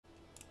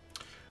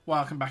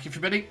Welcome back,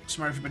 everybody. It's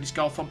more Everybody's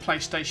Golf on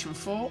PlayStation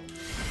 4.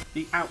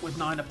 The Outward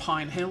Niner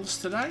Pine Hills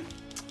today.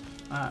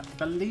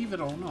 Believe it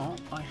or not,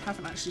 I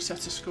haven't actually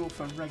set a score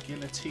for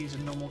regular tees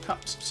and normal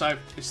cups. So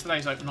it's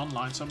today's open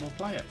online, so we'll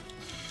play it.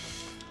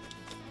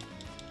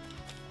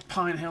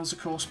 Pine Hills, of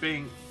course,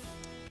 being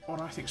what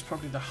I think is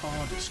probably the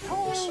hardest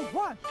course.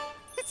 One.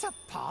 It's a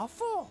par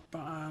 4.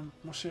 But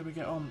we'll see how we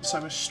get on.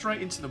 So we're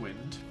straight into the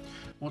wind.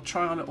 We'll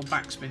try our little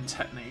backspin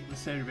technique, the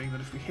theory being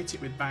that if we hit it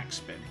with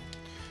backspin,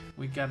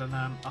 we get a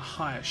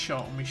higher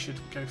shot and we should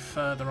go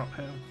further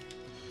uphill.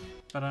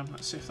 But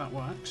let's see if that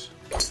works.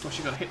 Of course,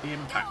 you've got to hit the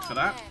impact for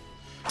that.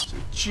 So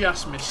we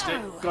just missed it.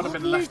 Got a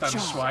bit of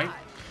left-hand sway.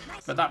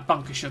 But that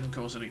bunker shouldn't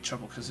cause any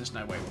trouble because there's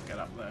no way we'll get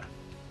up there.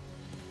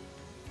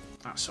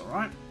 That's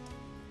alright.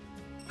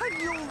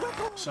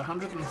 So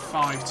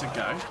 105 to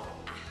go.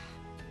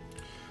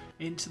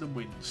 Into the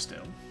wind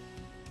still.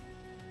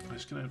 I'm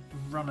just going to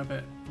run a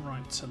bit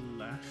right to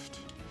left.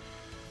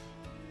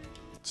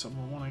 So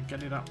we'll want to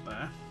get it up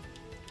there.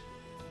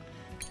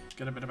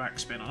 Get a bit of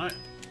backspin on it.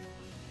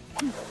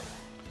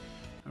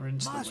 We're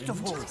into the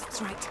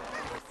wind.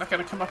 They're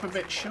going to come up a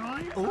bit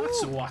shy.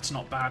 That's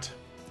not bad.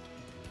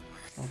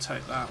 We'll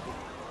take that.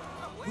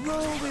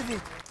 Roll with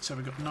it. So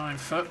we've got 9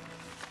 foot.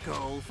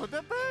 Go for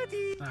the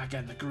birdie.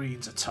 Again, the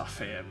greens are tough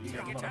here. You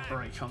get a lot of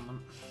break on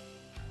them.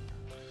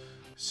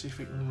 See if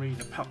we can read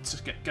the putt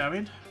to get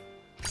going.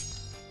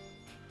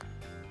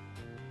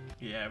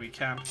 Yeah, we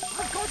can.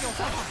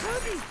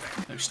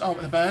 So start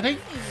with a birdie.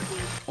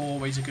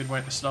 Always a good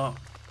way to start.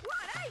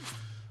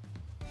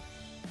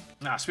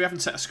 So we haven't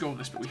set a score on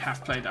this, but we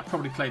have played it. I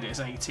probably played it as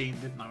 18,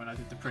 didn't I, when I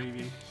did the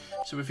preview.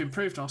 So we've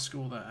improved our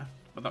score there,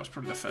 but that was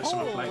probably the first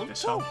time I played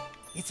this hole.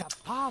 It's a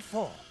par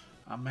 4.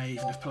 I may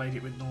even have played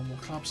it with normal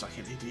clubs like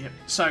an idiot.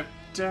 So,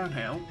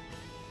 downhill.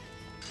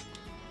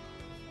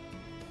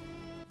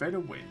 Bit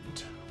of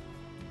wind.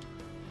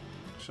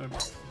 So,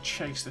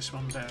 chase this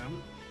one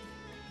down.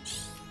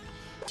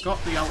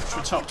 Got the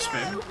ultra top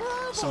spin,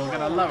 so we'll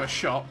get a lower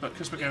shot, but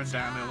because we're going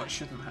downhill, that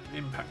shouldn't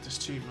impact us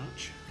too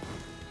much.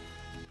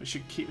 We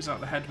should keep us out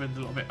of the headwind a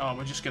little bit. Oh,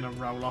 we're just going to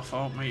roll off,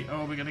 aren't we? Oh,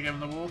 we're going to go in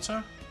the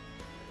water?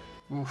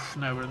 Oof,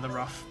 no, we're in the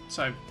rough.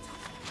 So,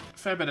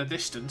 fair bit of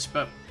distance,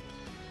 but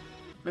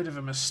a bit of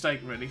a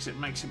mistake, really, because it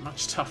makes it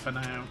much tougher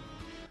now.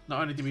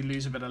 Not only do we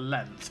lose a bit of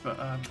length, but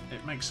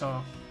it makes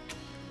our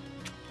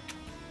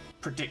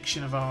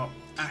prediction of our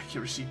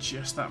accuracy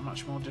just that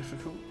much more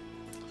difficult.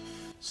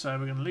 So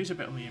we're going to lose a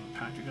bit on the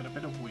impact. We've got a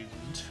bit of wind.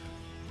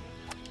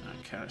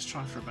 Okay, let's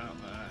try for about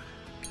there.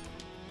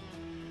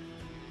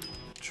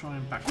 Try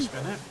and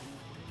backspin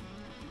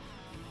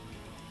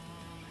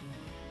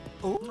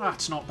it.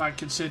 That's not bad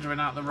considering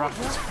out the rough.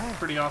 It's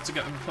pretty hard to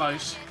get them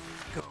close.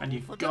 And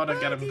you've got to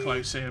get them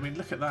close here. I mean,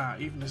 look at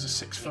that. Even as a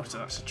 6-footer,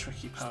 that's a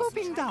tricky putt.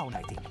 Sloping down,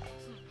 I think.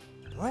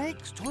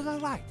 Brakes to the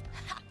right.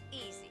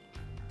 Easy.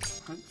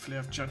 Hopefully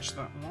I've judged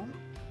that one.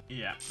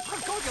 Yeah.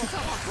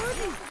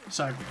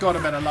 So, got a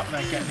bit of luck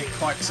there getting it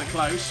quite so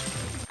close.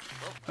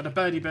 But a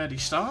birdie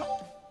start.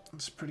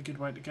 That's a pretty good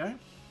way to go.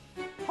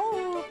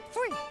 Hole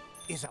 3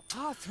 is a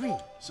par 3.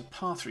 It's a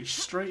par 3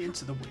 straight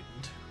into the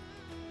wind.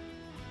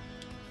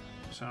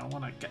 So I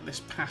want to get this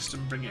past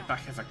and bring it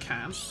back if I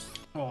can.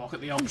 Oh, look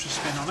at the ultra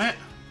spin on it.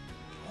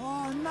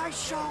 Oh,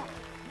 nice shot.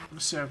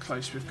 Let's see how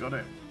close we've got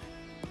it.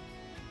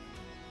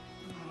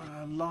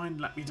 Line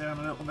let me down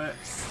a little bit.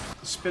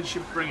 The spin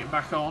should bring it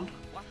back on.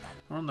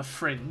 We're on the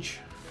fringe.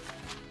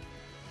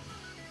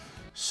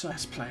 So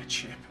let's play a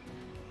chip.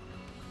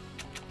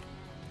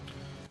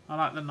 I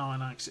like the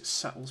 9 because it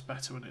settles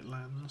better when it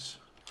lands.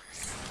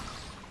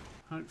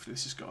 Hopefully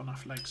this has got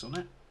enough legs on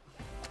it.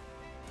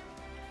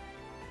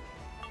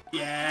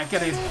 Yeah,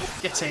 get in.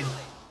 Get in.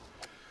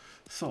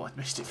 Thought I'd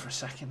missed it for a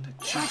second. It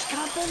just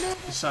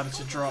decided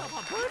to drop.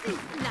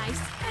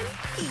 Nice and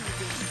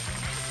easy.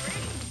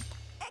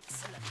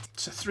 Excellent.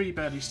 So 3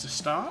 birdies to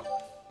start.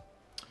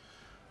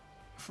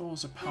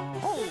 4's a par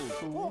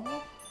 4.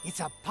 It's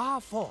a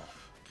par 4.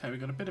 Okay, we've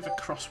got a bit of a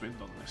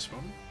crosswind on this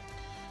one.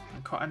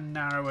 And quite a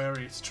narrow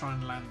area to try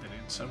and land it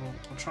in. So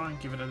we'll try and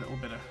give it a little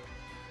bit of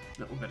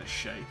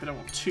shape. I don't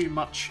want too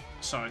much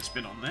side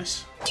spin on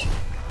this. I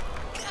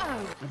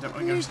don't want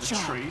to go into the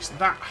trees.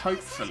 That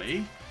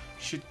hopefully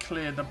should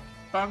clear the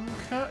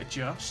bunker.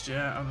 Just,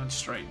 yeah, and then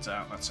straightens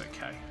out. That's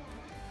okay.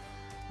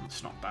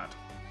 That's not bad.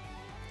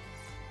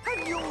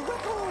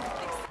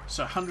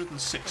 So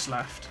 106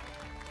 left.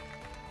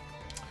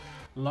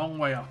 Long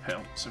way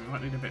uphill, so we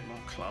might need a bit more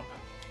club.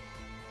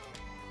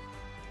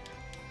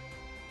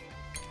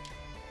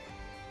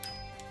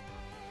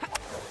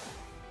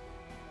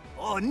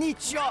 Oh,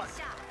 neat shot.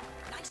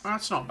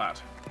 That's not bad.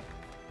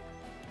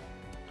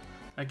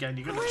 Again,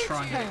 you've got to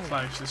try and get it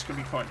close. This could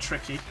be quite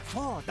tricky.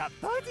 Oh, that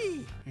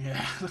birdie.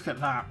 Yeah, look at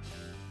that.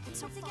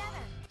 So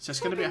it's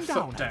going to be a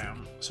foot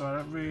down, so I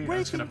don't really...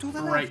 It's going to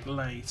break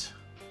late.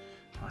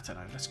 I don't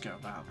know, let's go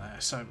about there.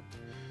 So...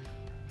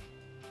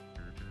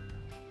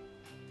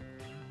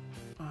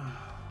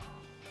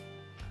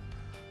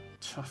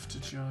 tough to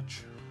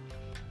judge.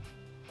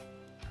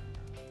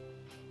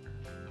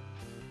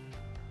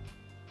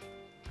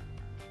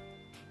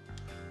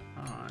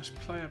 Alright, let's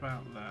play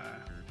about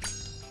there.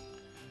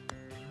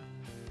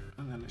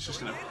 And then it's just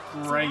going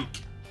to break.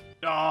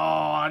 Oh,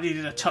 I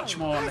needed a touch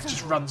more and it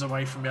just runs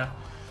away from you.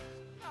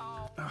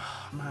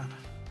 Oh, man.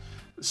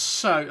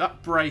 So,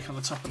 that break on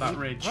the top of that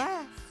ridge.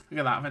 Look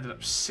at that, I've ended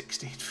up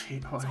 16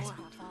 feet away.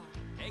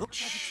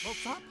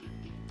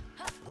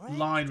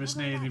 Line was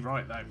nearly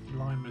right, though.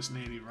 Line was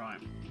nearly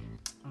right.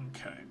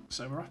 Okay,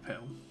 so we're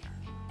uphill.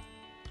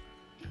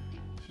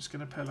 Just going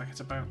to play like it's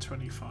about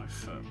 25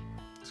 foot.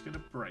 It's going to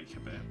break a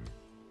bit.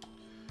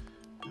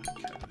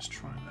 Okay, let's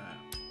try there.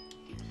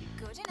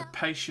 The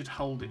pace should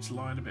hold its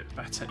line a bit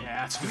better.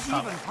 Yeah, it's a good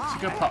putt. It's a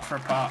good putt for a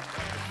par.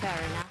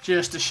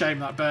 Just a shame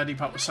that birdie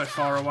putt was so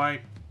far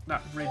away.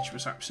 That ridge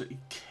was absolutely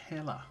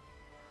killer.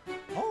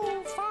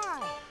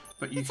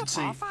 But you can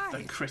see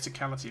the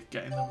criticality of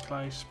getting them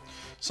close.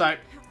 So,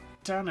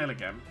 downhill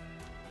again.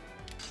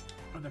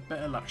 With a bit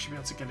of luck, should be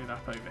able to get it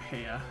up over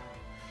here.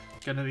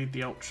 Gonna need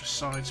the ultra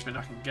side spin,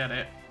 I can get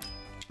it.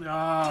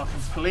 Oh,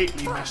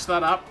 completely messed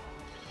that up.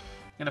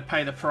 Gonna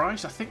pay the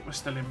price. I think we're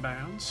still in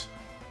bounds.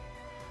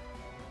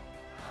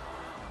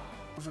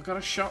 Have I got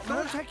a shot there?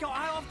 Don't take your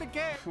eye off the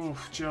game.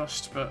 Oof,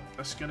 just, but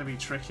that's gonna be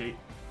tricky.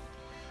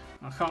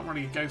 I can't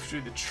really go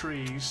through the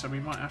trees, so we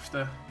might have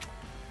to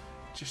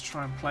just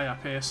try and play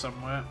up here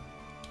somewhere.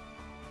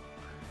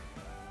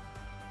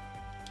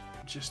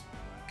 Just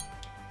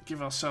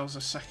give ourselves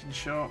a second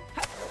shot.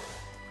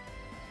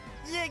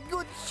 Yeah,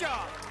 good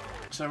shot.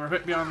 So we're a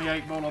bit behind the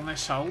 8 ball on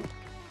this hole.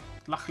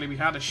 Luckily we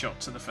had a shot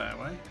to the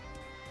fairway.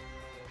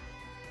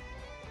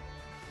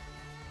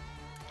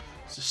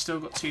 So still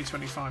got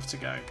 225 to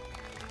go.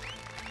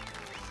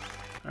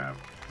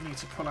 We need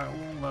to pull out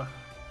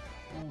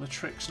all the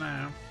tricks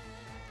now.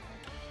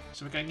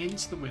 So we're going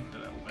into the wind a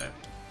little bit.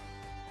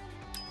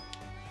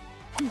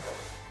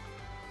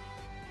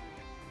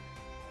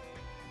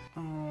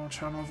 Oh,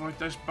 trying to avoid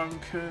those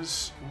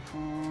bunkers.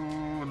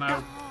 Ooh,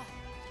 no.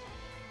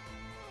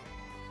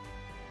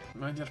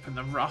 We ended up in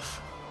the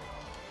rough.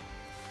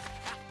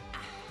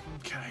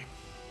 Okay.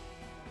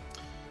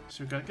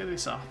 So we've got to get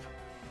this up.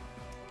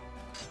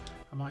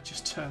 I might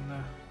just turn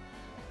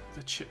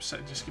the chip set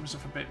and just give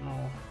myself a bit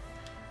more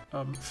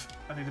oomph.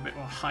 I need a bit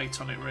more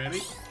height on it,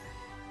 really.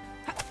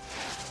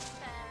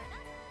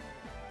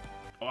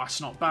 Oh,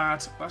 that's not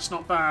bad. That's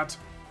not bad.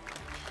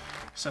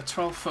 So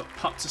 12-foot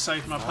putt to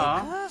save my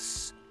par.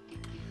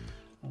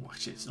 Oh,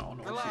 actually, it's not an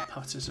awful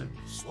putt, is it?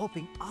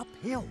 Sloping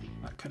uphill.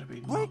 That could have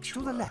been Break much to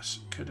the worse.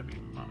 left. Could have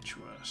been much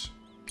worse.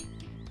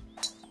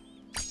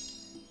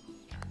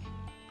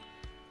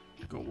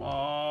 Go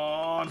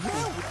on.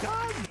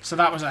 So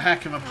that was a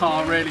heck of a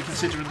par, really,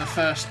 considering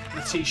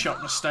the tee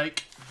shot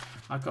mistake.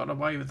 I got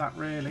away with that,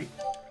 really.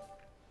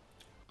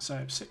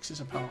 So 6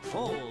 is a par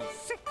 4.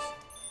 6.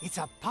 It's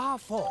a par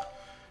 4.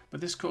 But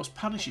this course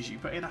punishes you,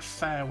 but in a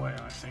fair way,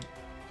 I think.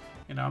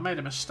 You know, I made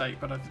a mistake,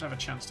 but I did have a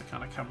chance to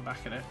kind of come back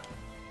at it.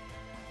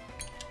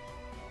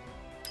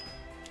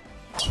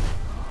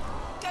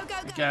 Go, go,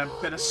 go. Again,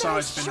 bit of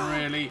side spin,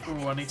 really.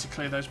 Oh, I need to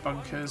clear those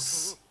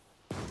bunkers.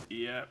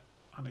 Yeah,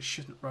 and it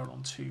shouldn't roll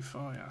on too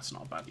far. Yeah, that's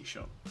not a baddie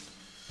shot.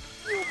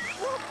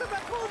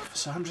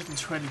 So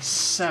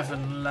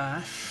 127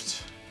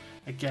 left.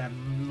 Again,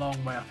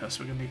 long way uphill,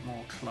 so we're going to need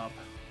more club.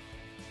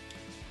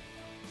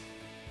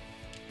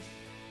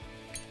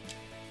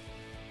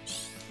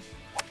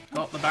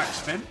 Got the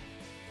backspin.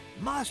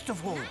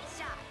 Masterful.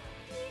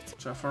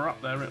 So if we're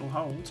up there, it'll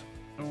hold.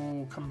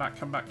 Oh, come back,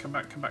 come back, come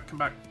back, come back, come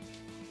back.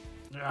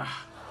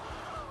 Ah,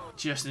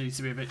 just needs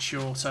to be a bit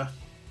shorter.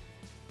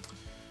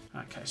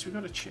 Okay, so we've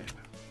got a chip.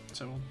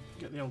 So we'll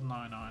get the old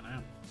 9 iron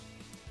out.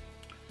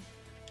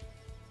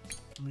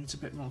 Needs a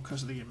bit more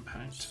because of the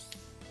impact.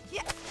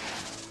 Yeah.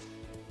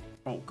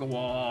 Oh, go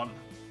on.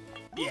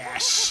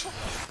 Yes!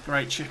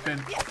 Great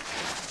chipping. Yeah.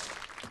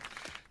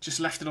 Just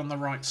left it on the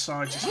right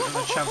side, just for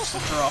the chance to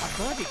drop. Is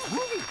that it?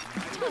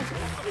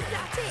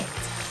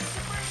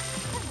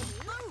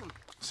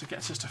 So it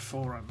gets us to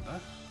 4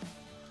 under.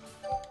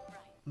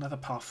 Another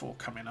par 4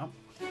 coming up.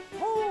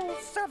 Hole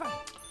 7.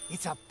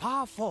 It's a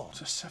par 4.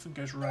 So 7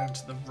 goes round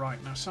to the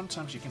right. Now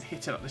sometimes you can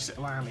hit it up this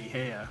little alley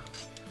here.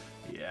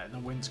 Yeah, and the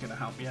wind's going to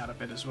help me out a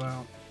bit as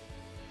well.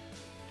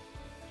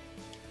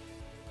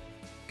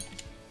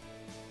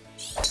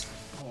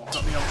 Oh, I've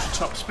got the ultra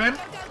top spin.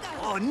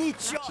 Oh, neat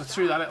shot. So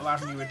through that little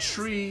avenue of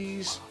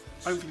trees.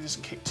 Hopefully it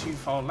doesn't kick too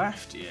far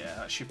left. Yeah,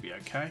 that should be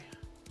okay.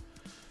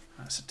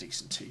 That's a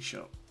decent tee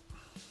shot.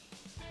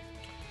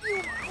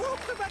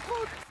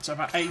 So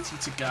about 80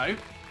 to go.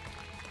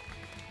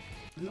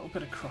 A little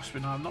bit of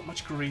crosswind. Not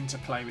much green to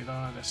play with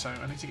either, so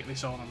I need to get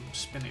this on and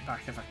spin it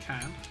back if I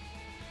can.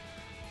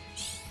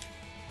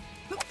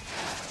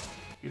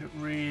 You don't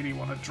really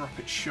want to drop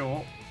it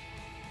short.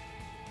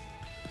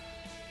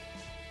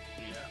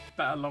 Yeah,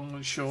 better long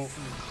than short,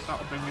 and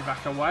that'll bring me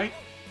back away.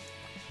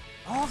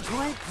 Oh,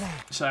 great play.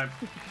 So,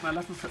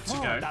 11 foot to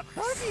go. The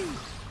birdie.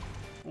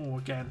 Oh,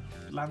 again,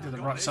 landed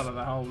the right side of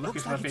the hole. Look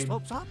Looks if I've like it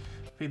slopes up.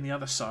 been the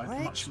other side,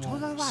 Breaks much to more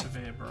the right.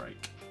 severe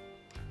break.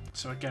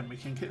 So again, we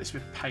can hit this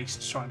with pace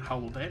to try and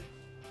hold it.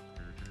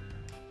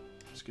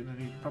 It's going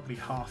to need probably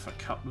half a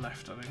cup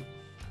left, I think.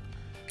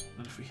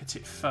 And if we hit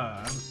it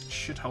firm, it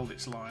should hold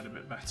its line a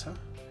bit better.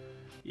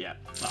 Yeah,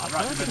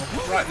 right in the middle,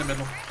 right in the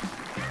middle.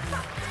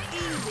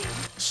 Easy.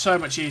 So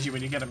much easier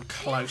when you get them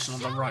close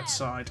and on the right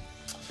side.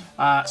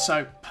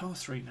 So, par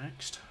 3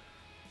 next.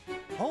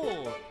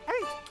 Hole 8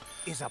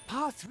 is a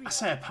par 3. I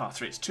say a par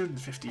 3, it's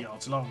 250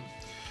 yards long.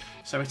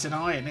 So it's an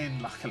iron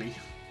in, luckily.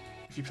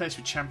 If you play this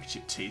with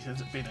championship tees, it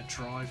ends up being a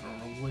driver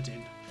or a wood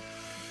in.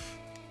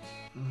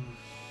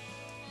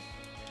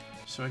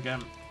 So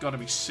again, got to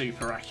be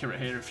super accurate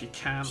here if you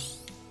can.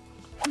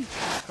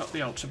 Got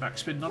the ultra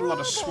backspin, not a lot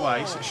of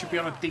sway, so it should be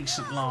on a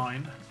decent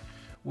line.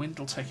 Wind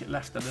will take it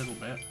left a little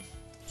bit.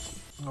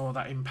 Oh,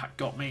 that impact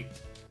got me.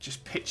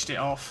 Just pitched it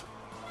off.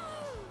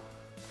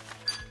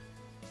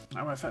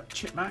 However,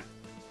 chip back.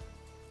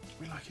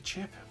 We like a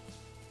chip.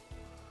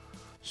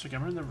 So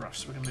again, we're in the rough,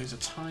 so we're going to lose a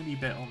tiny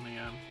bit on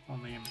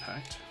the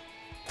impact.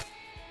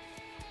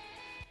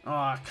 Oh,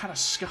 I kind of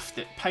scuffed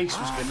it. Pace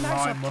was good,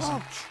 line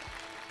wasn't.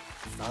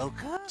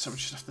 Focus. So we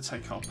just have to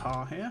take our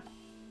par here.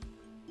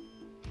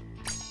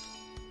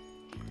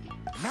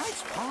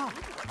 Nice par.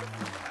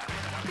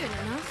 Good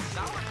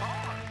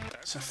enough.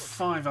 So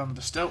 5 under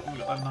still. We've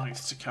got the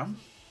 9th to come.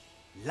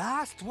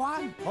 Last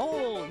one.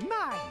 Hole 9.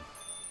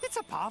 It's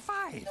a par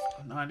 5.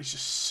 9 is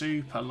just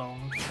super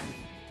long.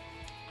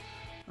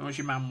 What does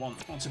your man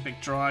want? Wants a big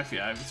drive?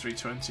 Yeah, over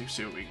 320.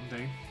 See what we can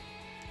do.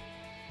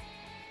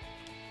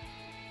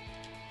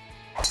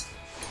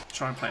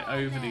 Try and play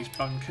over these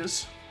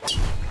bunkers.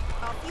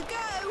 Off you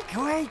go.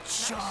 Great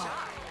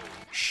shot.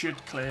 Should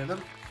clear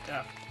them.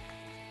 Yeah.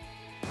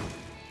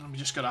 And we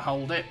just got to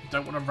hold it.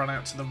 Don't want to run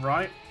out to the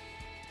right.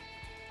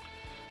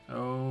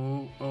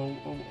 Oh.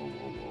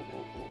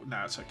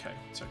 No, it's okay.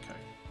 It's okay.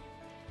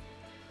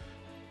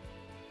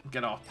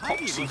 Get our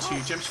pops on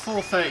 2 gems.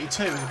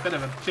 432 is a bit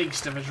of a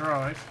beast of a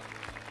drive.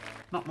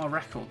 Not my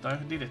record though.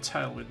 I need a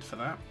tailwind for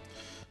that.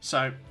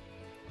 So,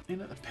 in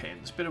at the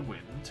pins, bit of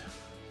wind.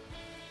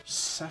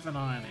 7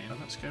 iron in.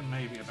 Let's go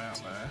maybe about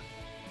there.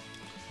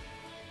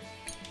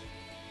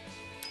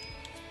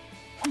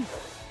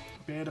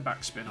 Beard a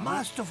backspin on it.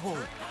 Masterful.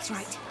 That's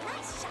right.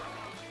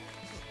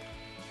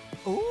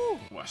 Ooh.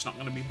 Well, it's not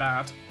going to be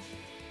bad.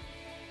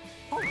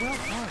 Oh, well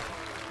done.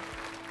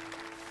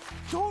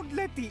 Don't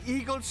let the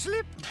eagle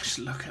slip. Just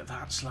look at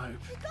that slope.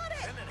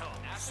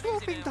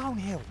 Sloping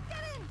downhill.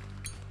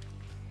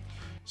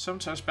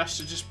 Sometimes best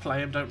to just play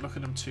them, don't look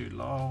at them too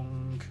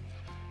long.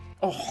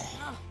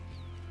 Oh!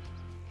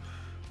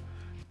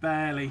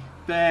 Barely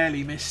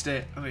missed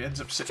it. And it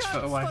ends up 6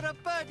 foot away. For a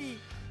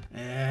birdie.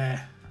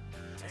 Yeah.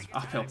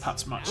 Uphill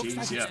putt's much Looks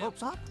like it easier.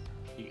 slopes up.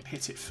 You can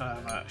hit it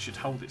firmer, it should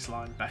hold its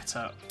line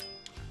better.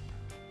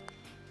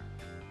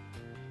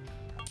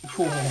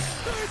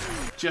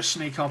 Oh. Just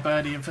sneak our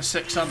birdie in for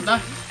 6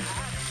 under.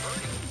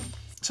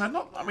 So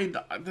I mean,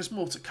 there's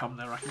more to come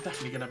there. I can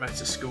definitely get a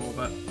better score,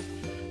 but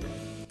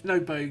no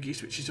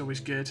bogeys, which is always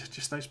good.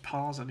 Just those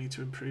pars I need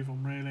to improve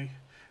on, really.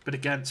 But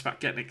again, it's about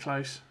getting it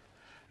close.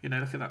 You know,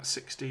 look at that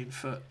 16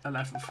 foot,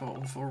 11 foot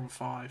on 4 and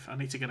 5. I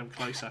need to get them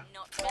closer.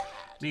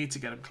 Need to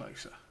get them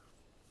closer.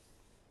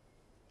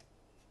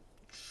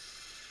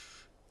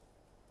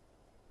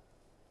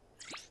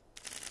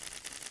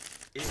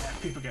 Yeah,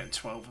 people get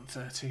 12 and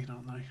 13,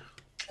 aren't they?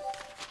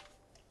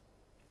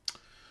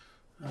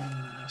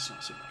 That's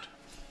not so bad.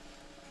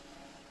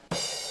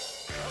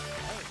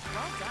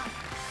 Well done.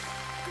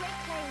 Great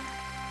play.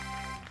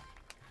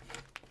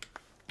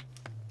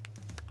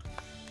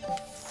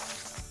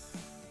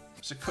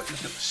 So quick look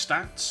at the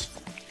stats.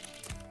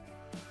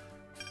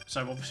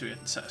 So obviously we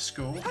hadn't set a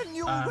score. A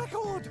new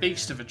record.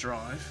 Beast of a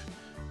drive.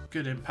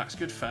 Good impacts,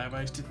 good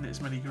fairways. Didn't hit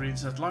as many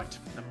greens as I'd liked.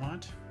 Never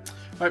mind.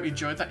 Hope you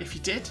enjoyed that. If you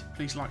did,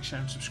 please like, share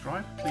and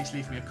subscribe. Please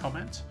leave me a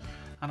comment.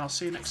 And I'll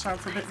see you next time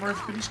for a bit more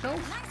Everybody's Golf.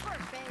 Nice work.